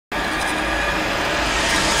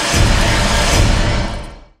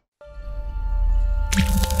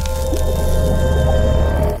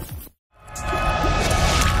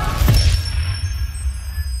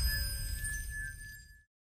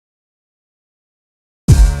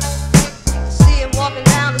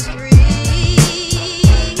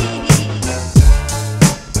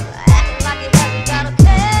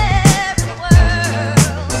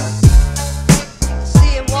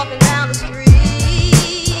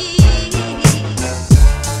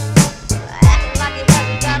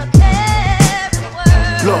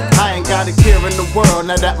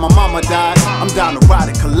now that my mama died, I'm down to ride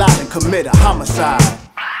and collide and commit a homicide.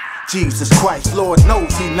 Jesus Christ, Lord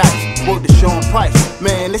knows he nice. Word to Sean Price,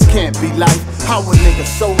 man, this can't be life. How a nigga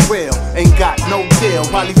so real, ain't got no deal,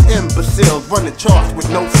 while these imbeciles run the charts with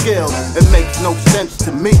no skill. It makes no sense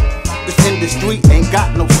to me. This industry ain't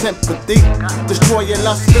got no sympathy, destroying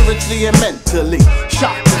us spiritually and mentally.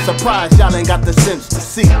 Shocked and surprised, y'all ain't got the sense to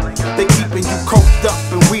see. They keeping you coked up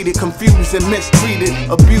and weeded, confused and mistreated,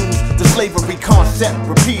 abused. The slavery concept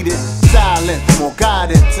repeated. Silence, more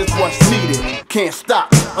guidance is what's needed. Can't stop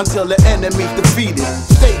until the enemy's defeated.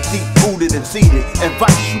 Stay deep rooted and seated.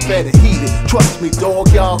 Advice, you better heed it. Trust me, dog,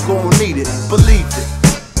 y'all gon' need it. Believe it.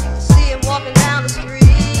 See him walking down the street,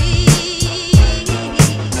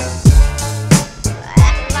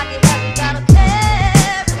 acting like he hasn't got a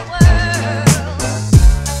care in the world.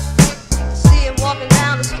 See him walking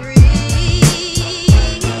down the street,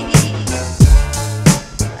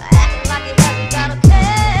 acting like he hasn't got a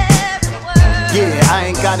care in the world. Yeah, I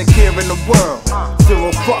ain't got a care in the world.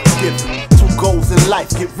 Zero fuck giving. Two goals in life,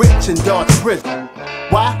 get rich and dodge prison.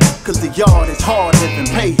 Why? Cause the yard is hard living.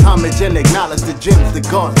 Pay homage and acknowledge the gems that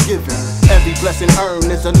God's given. Every blessing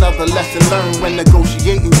earned is another lesson learned. When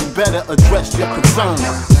negotiating, you better address your concerns.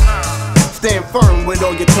 Stand firm with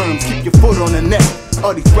all your terms. Keep your foot on the neck.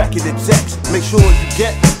 All these record execs, make sure you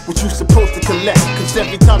get what you supposed to collect. Cause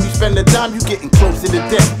every time you spend a dime, you getting closer to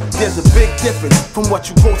death. There's a big difference from what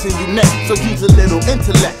you wrote in your neck. So use a little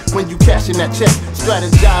intellect when you cashing that check.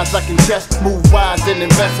 Strategize like in chess, move wise and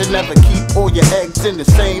invest, and never keep all your eggs in the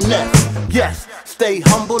same nest. Yes, stay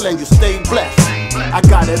humble and you stay blessed. I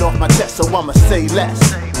got it off my chest, so I'ma say less.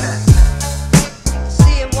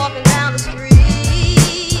 See him walking down the street,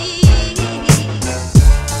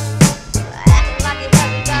 acting like he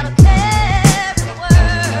hasn't got a care in the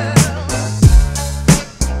world.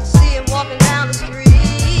 See him walking down the street,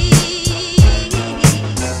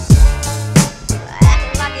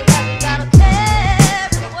 acting like he hasn't got a care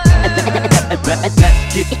in the world.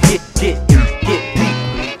 Let's get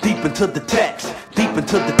deep into the text, deep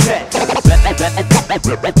into the text. Let's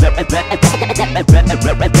get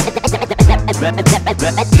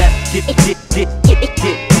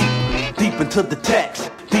deep into the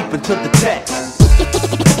text, deep into the text.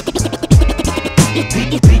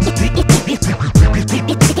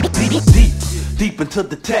 Deep into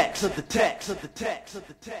the text, of the text, of the text, of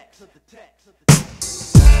the text, of the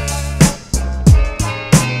text.